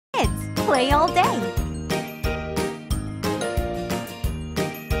play all day.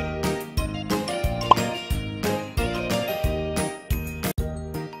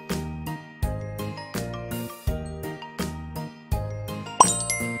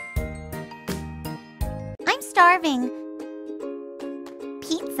 I'm starving.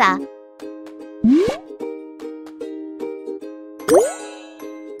 Pizza.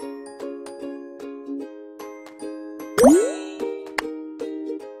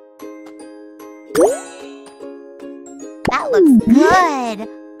 That looks good.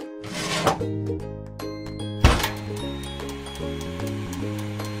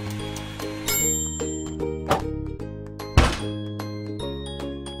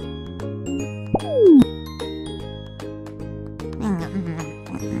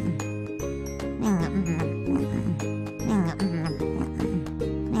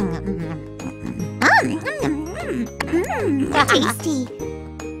 Tasty.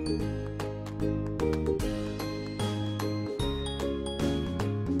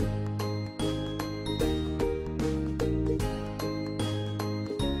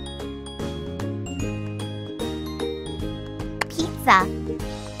 Pizza.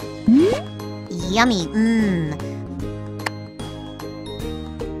 Yummy.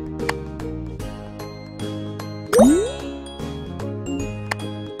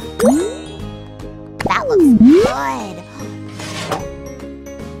 That looks good.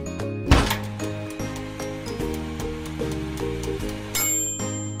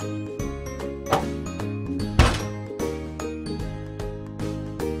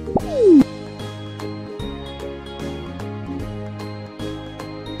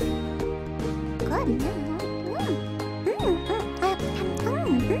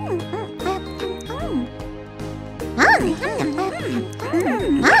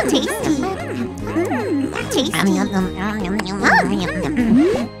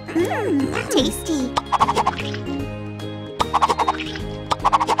 Tasty. Tasty.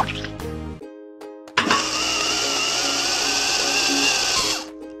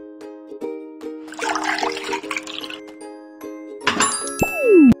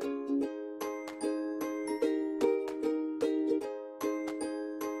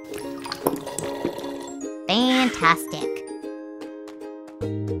 Fantastic.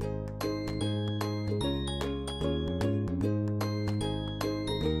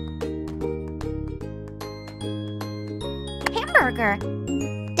 Hamburger.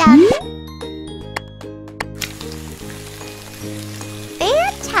 Done.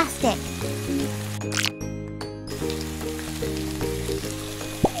 Fantastic.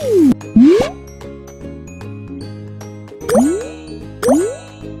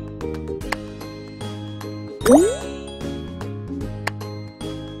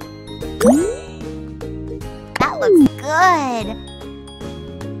 That looks good.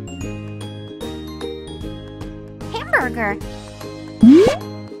 Hamburger.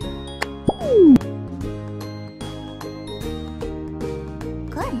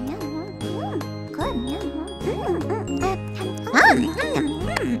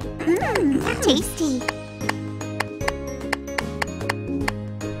 Good. Tasty.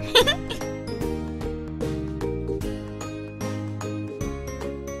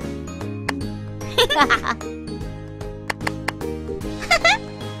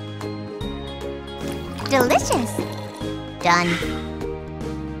 Delicious. Done.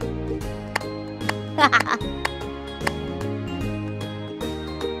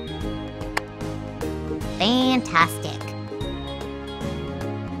 Fantastic.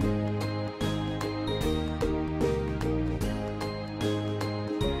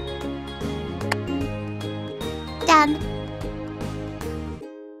 Done.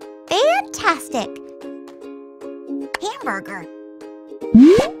 Fantastic. Hamburger.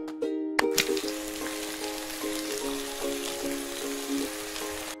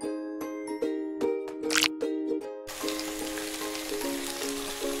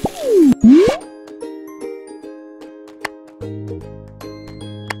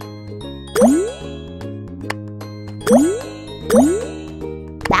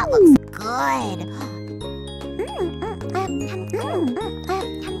 That looks good.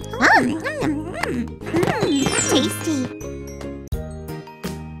 Tasty.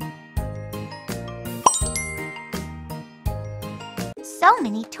 So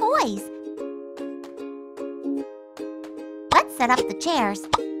many toys. Let's set up the chairs.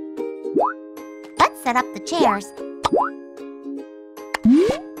 Let's set up the chairs.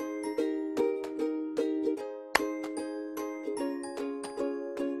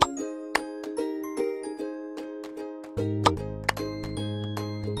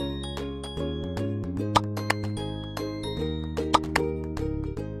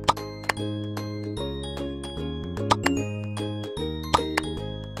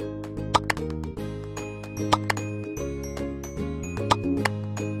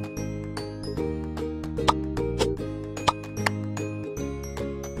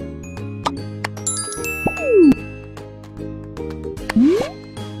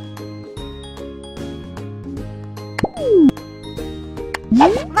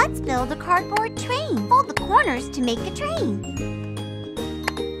 cardboard train. Fold the corners to make a train.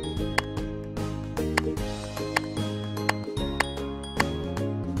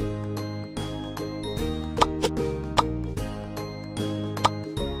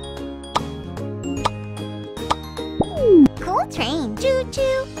 Cool train.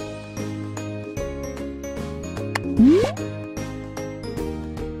 Choo-choo.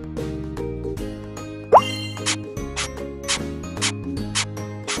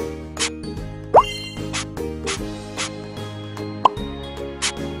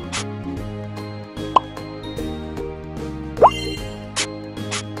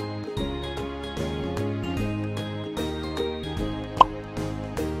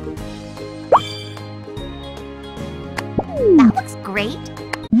 That looks great.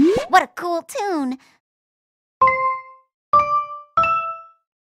 What a cool tune.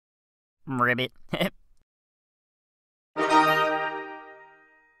 Ribbit.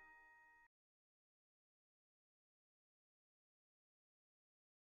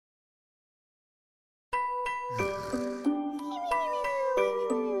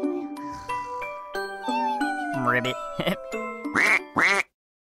 Ribbit.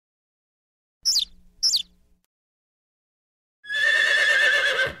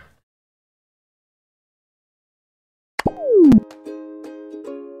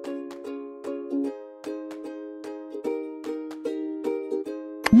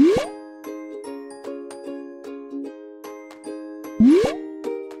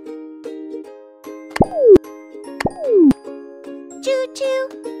 Choo-choo.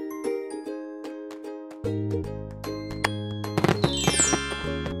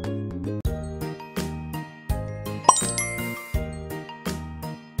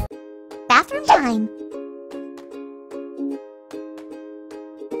 Bathroom time.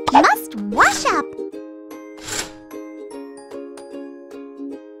 Must wash up.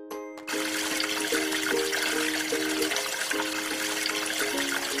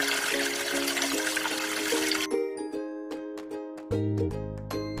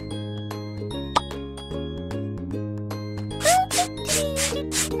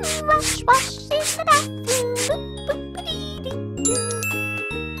 Wash, wash in the bathroom.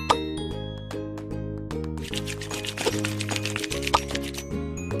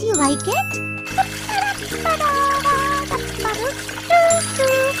 Do you like it?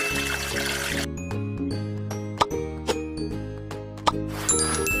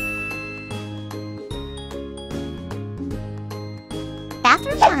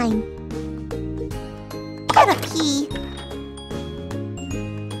 Bathroom time. Got a pee.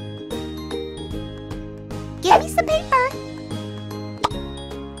 Give me some paper.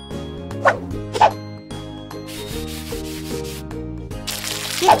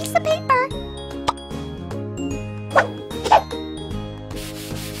 Give me some paper.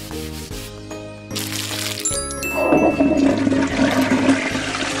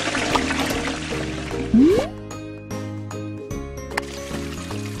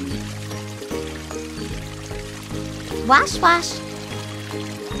 Wash, wash.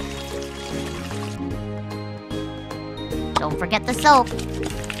 Don't forget the soap.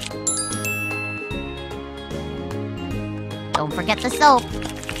 Don't forget the soap.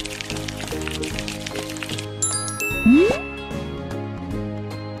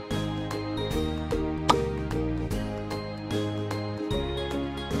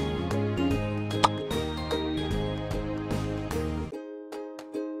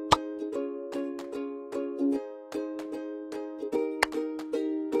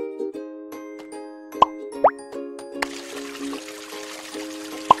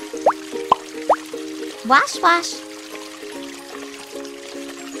 Wash, wash.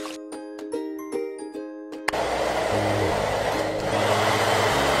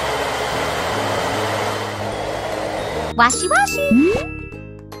 Washy, washy.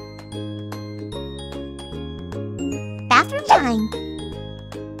 Bathroom time.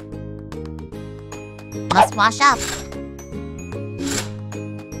 Must wash up.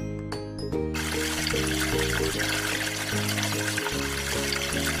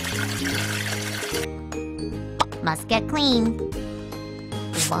 Must get clean.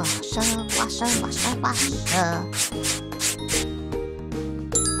 Washer, washer, washer, washer.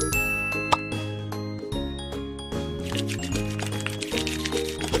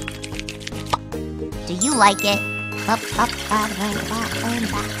 Do you like it?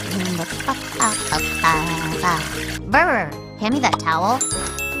 Brr, hand me that towel.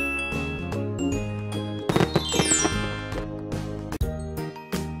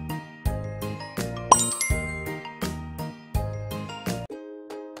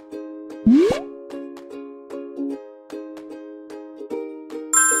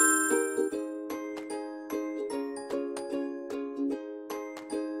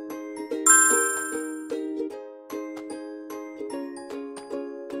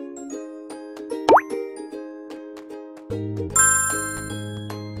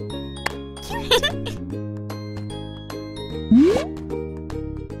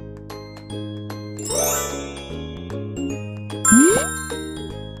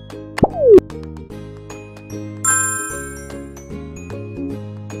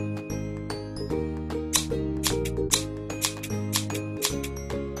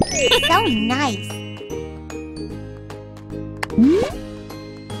 So nice.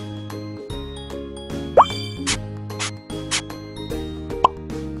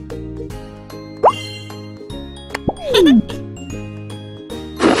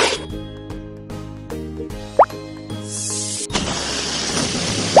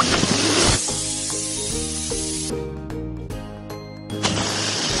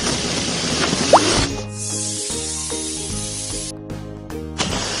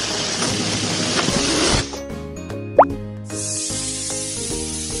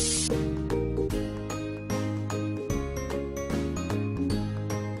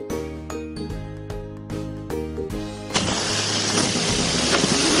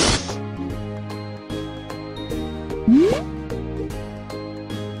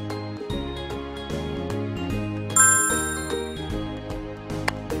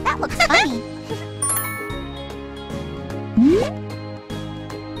 That looks funny.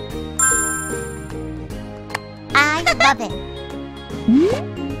 I love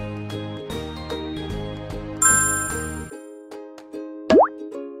it.